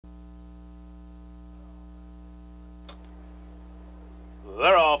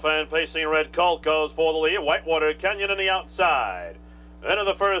They're off, and pacing Red Colt goes for the lead. Whitewater Canyon on the outside. Into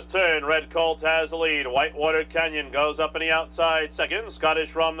the first turn, Red Colt has the lead. Whitewater Canyon goes up in the outside second.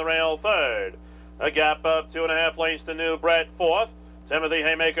 Scottish Rum the rail third. A gap of 2.5 lengths to new Bret fourth. Timothy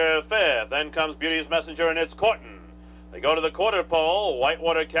Haymaker fifth. Then comes Beauty's Messenger and Its Courton. They go to the quarter pole.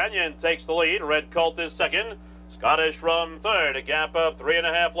 Whitewater Canyon takes the lead. Red Colt is second. Scottish Rum third. A gap of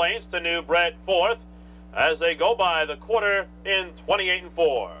 3.5 lengths to new Bret fourth, as they go by the quarter in 28 and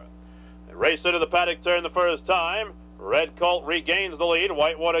 4. They race into the paddock turn the first time. Red Colt regains the lead.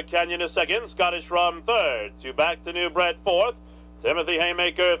 Whitewater Canyon is second. Scottish Rum third. Two back to new Bret fourth. Timothy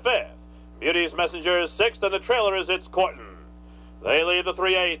Haymaker fifth. Beauty's Messenger is sixth, and the trailer is Its Courton. They leave the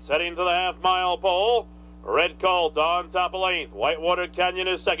 3/8 heading to the half-mile pole. Red Colt on top of length. Whitewater Canyon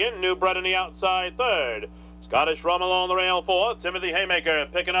is second. New Bret on the outside third. Scottish Rum along the rail fourth. Timothy Haymaker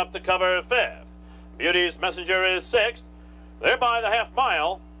picking up the cover fifth. Beauty's Messenger is sixth. They're by the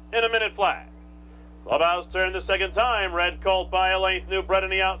half-mile in a minute flat. Clubhouse turn the second time. Red Colt by a length. New Bret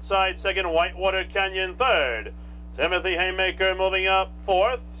on the outside second. Whitewater Canyon third. Timothy Haymaker moving up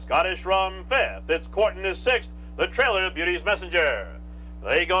fourth. Scottish Rum fifth. Its Courton is sixth. The trailer, Beauty's Messenger.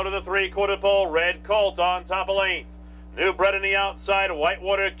 They go to the three-quarter pole. Red Colt on top of length. New Bret on the outside.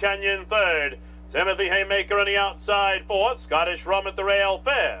 Whitewater Canyon third. Timothy Haymaker on the outside fourth. Scottish Rum at the rail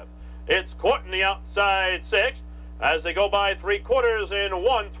fifth. Its Courton the outside sixth, as they go by 3/4 in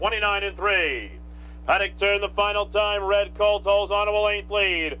 1:29 and 3. Paddock turn the final time. Red Colt holds on to a length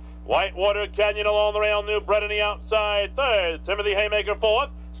lead. Whitewater Canyon along the rail. New Bret on the outside third. Timothy Haymaker fourth.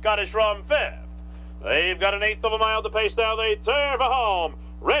 Scottish Rum fifth. They've got an eighth of a mile to pace now. They turn for home.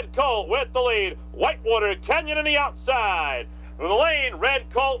 Red Colt with the lead. Whitewater Canyon on the outside. Through the lane, Red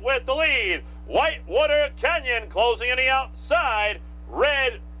Colt with the lead. Whitewater Canyon closing on the outside.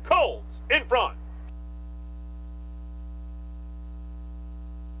 Red Colt in front.